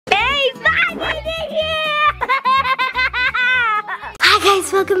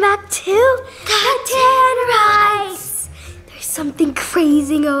guys, welcome back to the Tannerites. There's something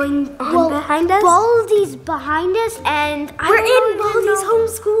crazy going on behind us. Baldi's behind us, and we're in Baldi's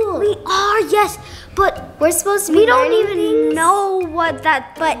homeschool. We are, yes, but we're supposed to be. We don't even know what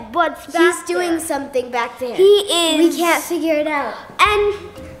that. But he's doing something back there. He is. We can't figure it out. And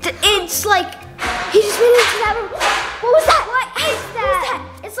it's like he just went into that room. What was that? What is that?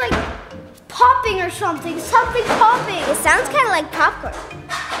 It's like popping or something. Something popping. It sounds kind of like popcorn.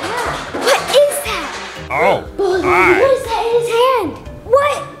 Yeah. What is that? Oh, Baldi, hi. what is that in his hand?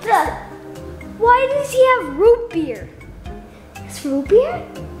 What the? Why does he have root beer? It's root beer?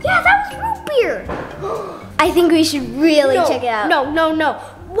 Yeah, that was root beer. I think we should really check it out. No.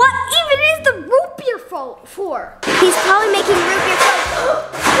 What even is the root beer for? He's probably making root beer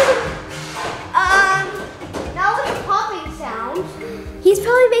floats. That was a popping sound. He's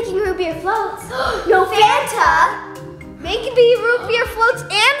probably making root beer floats. No, Fanta. Maybe root beer floats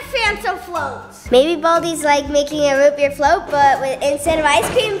and Fanta floats. Maybe Baldi's like making a root beer float, but instead of ice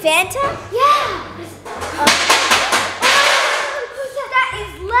cream, Fanta? Yeah. That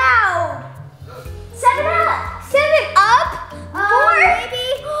is loud. 7-Up. 7-Up?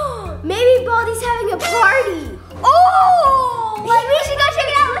 Maybe Baldi's having a party. Oh! Maybe we should go check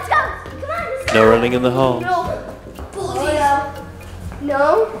it out. Let's go. Come on, let's go. No running in the hall. No. No?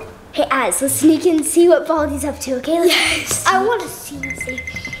 Hey, Az, let's sneak in and see what Baldi's up to, okay? Yes. I want to see this.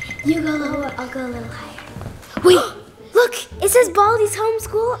 You go lower, I'll go a little higher. Wait, look, it says Baldi's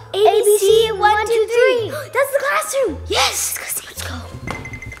homeschool, ABC 1, 2, 3. That's the classroom. Yes. Let's go.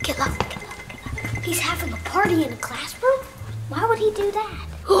 Get low. He's having a party in a classroom? Why would he do that?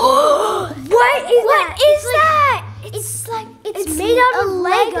 What is that? It's made out of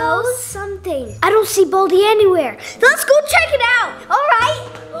Legos. Something. I don't see Baldi anywhere. Let's go check it out. All right.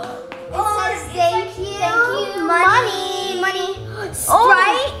 Thank you. Money.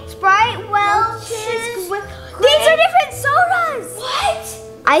 Sprite, Welch's. These are different sodas. What?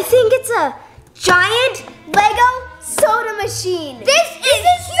 I think it's a giant Lego soda machine. This is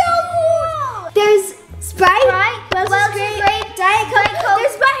so cool. There's Sprite, Welch's Grape, Diet Coke.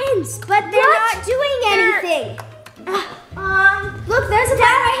 There's buttons, but they're not doing anything. Look, there's a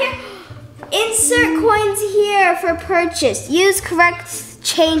button right here. Insert coins here for purchase. Use correct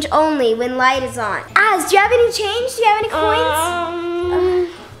change only when light is on. Az, do you have any change? Do you have any coins?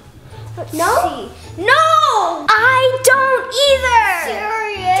 No? No! I don't either.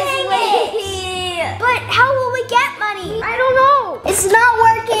 Seriously? Dang it. But how will we get money? I don't know. It's not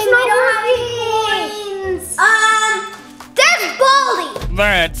working. It's not we don't have any coins. There's Baldi.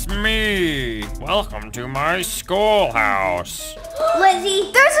 That's me. Welcome to my schoolhouse.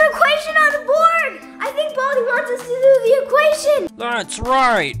 Lizzie, there's an equation on the board. I think Baldi wants us to do the equation. That's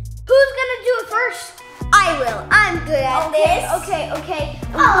right. Who's gonna do it first? I will. I'm good at this. Okay.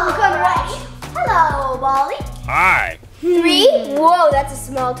 Oh, Good watch. Hello, Baldi. Hi. 3. Whoa, that's a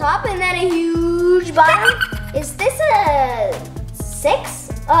small top and then a huge bottom. Is this a 6?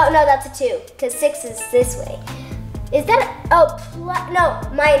 Oh, no, that's a 2, because 6 is this way. Is that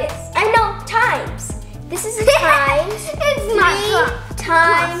minus. I know, times. This is a times. It's not 3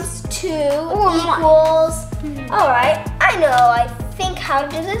 times 2 equals. All right, I think how to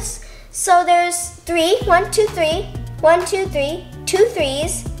do this. So there's 3, 1, 2, 3, 1, 2, 3, 2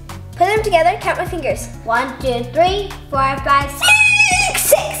 3s. Put them together, count my fingers. 1, 2, 3, 4, 5, 6.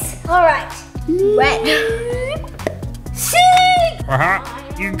 6. All right. Wet. 6.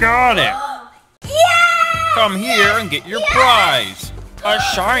 You got it. Yeah! Come here and get your prize. A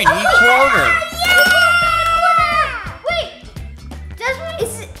shiny quarter. Wait.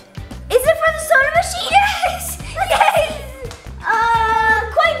 Is it for the soda machine? Yes!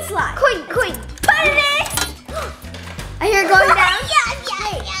 Coin slot. Coin. Put it in. I hear it going down. Yes.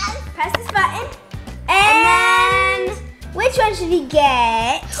 Press this button. And which one should he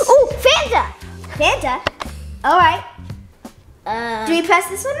get? Oh, Fanta. Fanta? All right. Do we press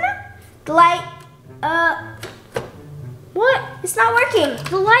this one now? The light, what? It's not working.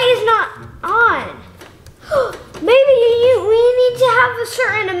 The light is not on. Maybe we need to have a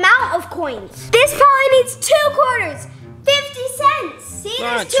certain amount of coins. This probably needs 2 quarters. 50 cents. See,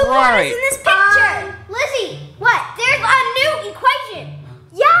 there's 2 quarters in this picture. Lizzie, What? there's a new equation.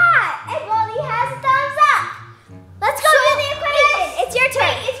 Yeah, and Baldi has a thumbs up. Let's go do the equation. Yes. It's your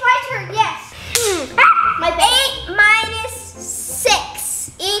turn. Wait, it's my turn, yes. My 8 minus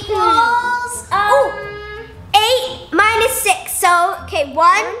 6 equals 8 minus 6. So, okay,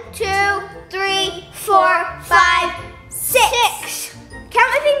 1, 2, 3, 4, 5, 6. Count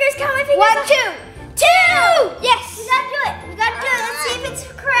my fingers. 1, 2. 2. Yes. We gotta do it. Let's see if it's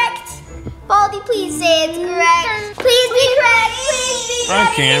correct. Baldi, please say it's correct. Please be correct. I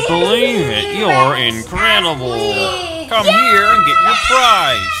can't believe it. You're incredible. Come here and get your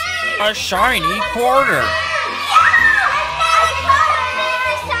prize. A shiny quarter.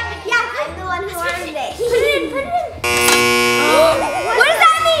 I'm the one who earned it. Put it in. What does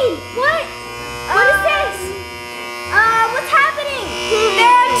that mean? What? What is this? What's happening? There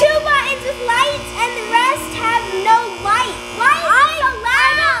are 2 buttons with lights and the rest have no light. Why is it so loud?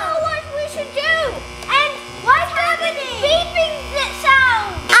 I don't know what we should do. And what's happening? Beeping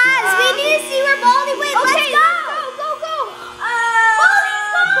sound. We need to see where Baldi went. Okay, Let's go. go.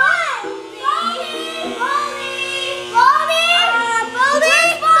 Baldi's gone.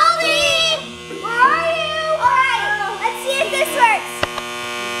 Baldi. Where are you? All right. Let's see if this works.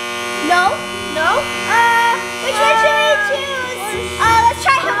 No. Which one should we choose? Let's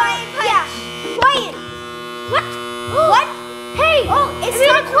try Hawaiian Punch. Yeah. Hawaiian. What? Hey. Oh, it's I made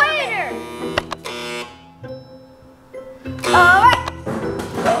not a quieter. All right.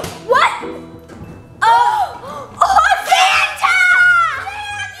 What? Oh, Santa!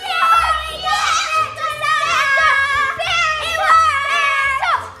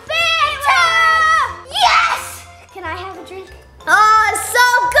 Yes! Can I have a drink? Oh, so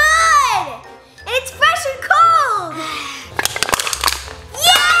good! And it's fresh and cold!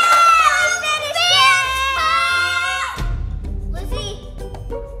 Yeah! We finished it! Lizzie,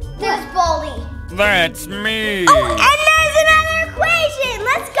 there's Baldi. That's me. Oh, and there's another equation!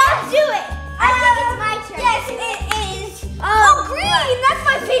 Let's go do it! I think it's my turn. Yes, it is. Oh, green! That's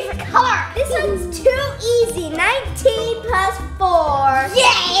my favorite color! This one's too easy. 19 plus 4.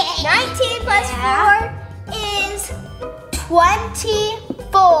 Yay! 19 plus 4 is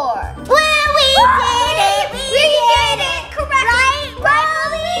 24. Well, we did it! We did it! Correct! Right,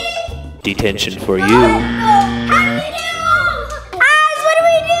 Baldi? Detention for you. How do we do?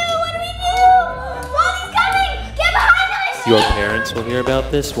 What do we do? Baldi's coming! Get behind us! Your parents will hear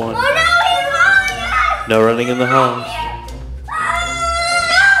about this one. Oh no, he's following us! No running in the halls.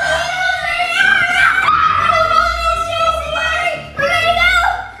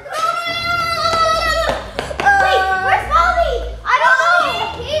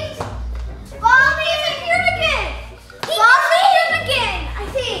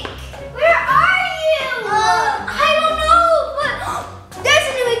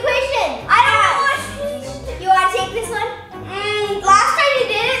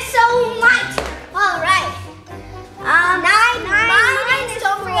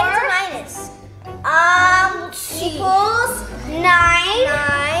 Equals 9.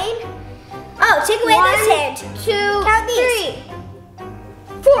 Oh, take away this hand. 2, Count these. 3,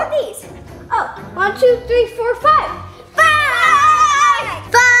 4. These. Oh, 1, 2, 3, 4, 5. 5.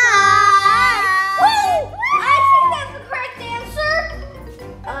 Woo! I think that's the correct answer.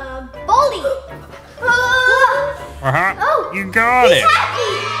 Baldi. Oh, You got he's it.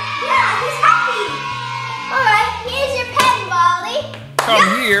 happy. Yeah, he's happy. All right, here's your pen, Baldi. Come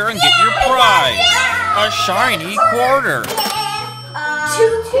here and get your prize. A shiny quarter. 2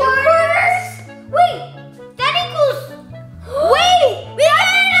 quarters? Wait, that equals... Wait, we got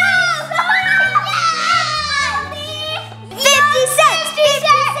it all! 50 cents! 50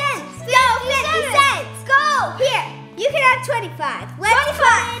 cents! Go, 50 cents! Go! Here, you can have 25. Let's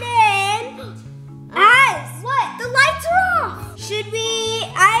put it in. What? The lights are off. Should we...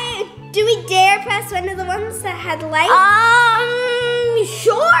 Do we dare press one of the ones that had lights?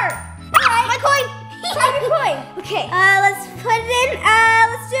 Sure. All right. My coin. Try your coin. Okay. Let's put it in.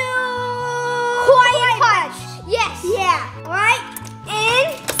 Let's do quiet punch. Yes. Yeah. All right.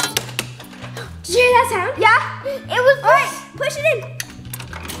 And did you hear that sound? Yeah. It was. All right. Push it in.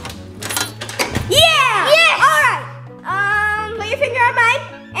 Yeah. Yes. All right. Put your finger on mine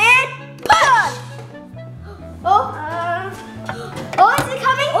and push. Oh, is it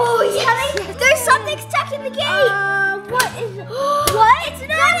coming? Oh, it's coming. There's something stuck in the gate. What is it? What? It's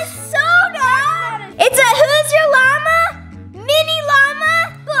not a soda. It's a Who's Your Llama? Mini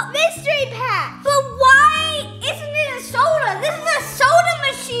Llama? But mystery pack. But why isn't it a soda? This is a soda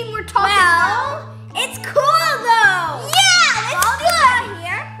machine we're talking about. It's cool though. Yeah, it's good.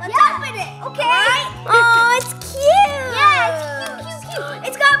 Here. Let's open it. Okay. Right. Oh, it's cute. Yeah, it's cute.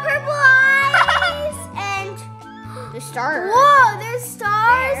 It's got purple eyes and The stars. whoa, there's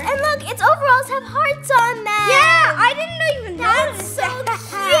stars. And look, its overalls have hearts on them. Yeah, I didn't even That's notice so that.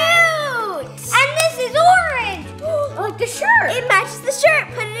 cute. And this is orange. Like the shirt. It matches the shirt.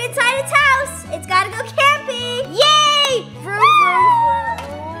 Put it inside its house. It's got to go camping. Yay! Vroom,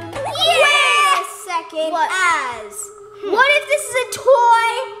 vroom, vroom. Yeah! Wait a second. What? What if this is a toy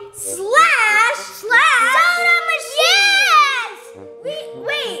slash soda machine? Yes!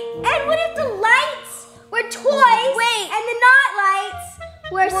 Wait. And what if the lights were toys and the not lights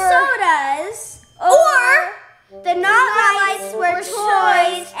were sodas, or the not lights were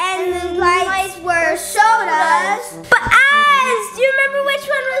toys and the lights were sodas. But do you remember which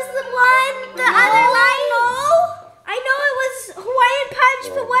one was the one? The other light? No. I know it was Hawaiian Punch,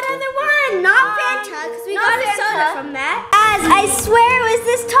 but what other one? Not Fanta, because we got a soda from that. I swear it was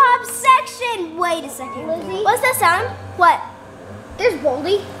this top section. Wait a second. Lizzie? What's that sound? What? There's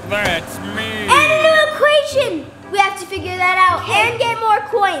Baldi. That's me. And a new equation. We have to figure that out and get more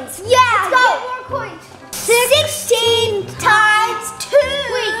coins. Yeah, let's go. Get more coins. 16 times 2.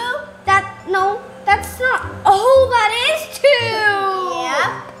 Wait, that's not. Oh, that is 2.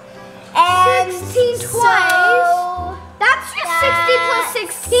 Yeah. And 16 twice. So that's just 60 plus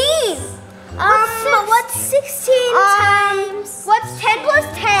 16. What's 16 times? What's 10 plus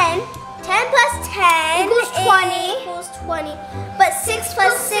 10? 10 plus 10 equals 20. Equals 20. But 6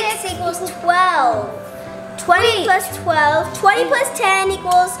 plus 6 equals 12. 20 plus 12. 20 plus 10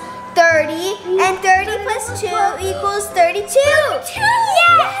 equals 30. And 30 plus 2 equals 32. 32!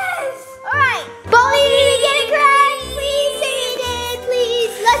 Yes! Alright. Baldi, did you get it correct? Please say you did.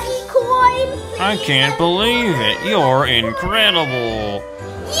 Please. Lucky coin. Please. I can't believe it. You're incredible.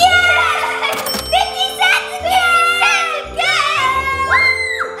 Yes! 50 cents again! Good!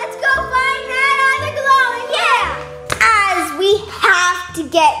 Let's go find that other glowing. Yeah! As we have to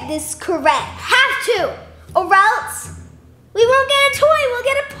get this correct. Have to. Or else we won't get a toy, we'll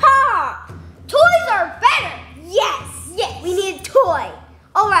get a pop. Toys are better. Yes. Yes. We need a toy.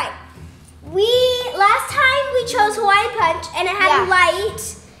 All right. Last time we chose Hawaiian Punch and it had a light,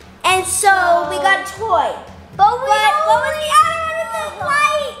 and so we got a toy. But what was the other one with the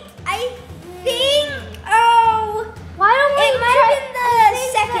light? I think. Why don't we? It might have been the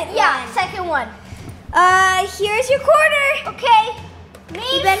second one. Yeah, second one. Here's your quarter. Okay.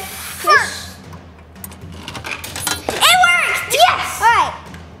 You bet first. It worked! Yes! Alright.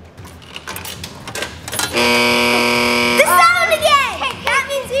 The sound again! That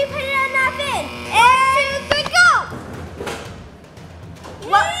means we put enough in. And 1, 2, 3, go!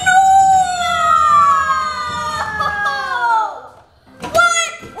 What? No!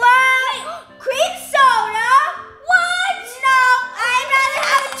 What? Cream soda? What? No, I'd rather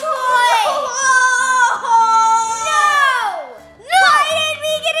have a toy. No! Why did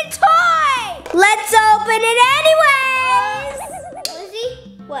we get a toy? Let's open it anyways. Lizzie?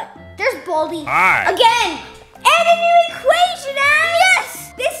 What? There's Baldi. Hi. Again. And a new equation,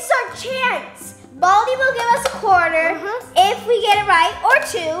 yes! This is our chance. Baldi will give us a quarter if we get it right, or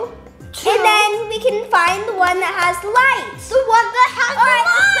 2. And then we can find the one that has the lights. The one that has All right,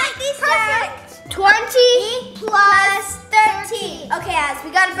 the let's light. break these Perfect. down. 20 plus 13. Okay, Az, we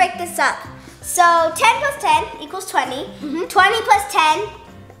gotta break this up. So 10 plus 10 equals 20. 20 plus 10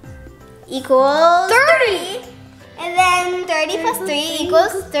 equals 30. And then 30 plus 3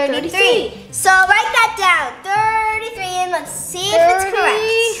 equals 33. So write that down. 33, and let's see if it's correct.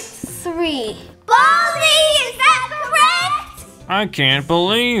 3. Baldi, is that correct? I can't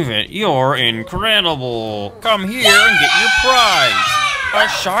believe it. You're incredible. Come here and get your prize. A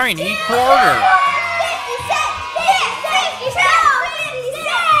shiny quarter. 50 cents! 50 cents!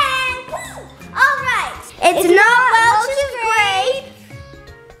 All right. It's not Welch's grape.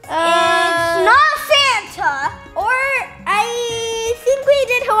 It's not Santa. Or I think we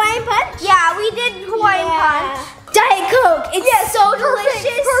did Hawaiian Punch. Yeah, we did Hawaiian Punch. Diet Coke. It's so Perfect,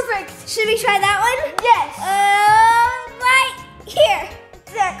 delicious. perfect. Should we try that one? Yes. Right here.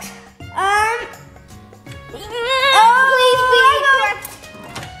 Next. Please be correct.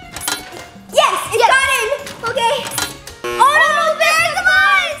 Yes, it got in. Okay. Oh no, there's the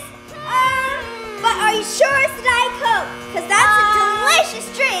buzz. But are you sure it's the Diet Coke? Because that's a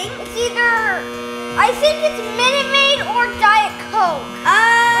delicious drink. It's either, I think it's Minute Maid or Diet Coke.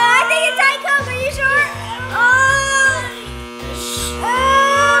 I think it's Diet Coke. Are you sure?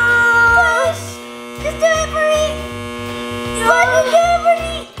 Just do it for me. Do it for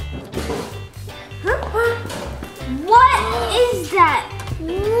me. What is that?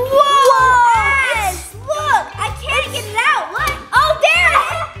 Whoa! Yes, look, I can't get it out. What? Oh, there it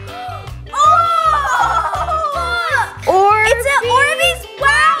is. Oh! Look. It's an Orbeez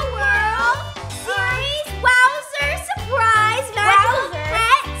Wow World series. Wowzer surprise magical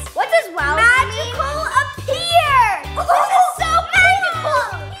pets. What does wow Magical appear. This is so magical.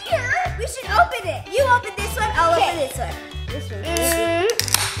 We should open it. You open this one. I'll open this one. This one.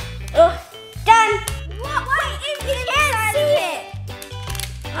 Done. What? You can't see it.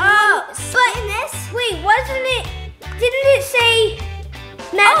 Oh, but in this. Wait, wasn't it, didn't it say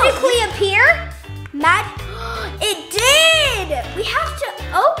magically appear? It did. We have to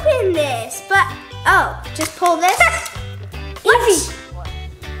open this, but just pull this. Easy.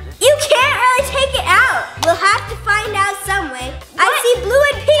 You can't really take it out. We'll have to find out some way. I see blue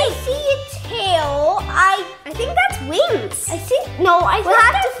and pink. I see a tail. I think that's wings. I think no. I We'll think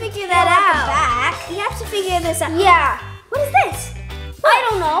have to figure that out. back. You have to figure this out. Yeah. What is this? I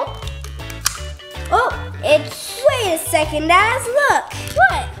don't know. Oh, it's. Wait a second, Daz. Look.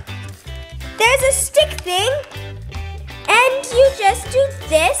 What? There's a stick thing, and you just do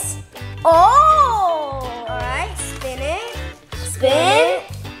this. Oh. All right, spin it. Spin it.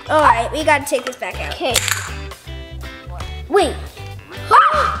 All right, we gotta take this back out. Okay.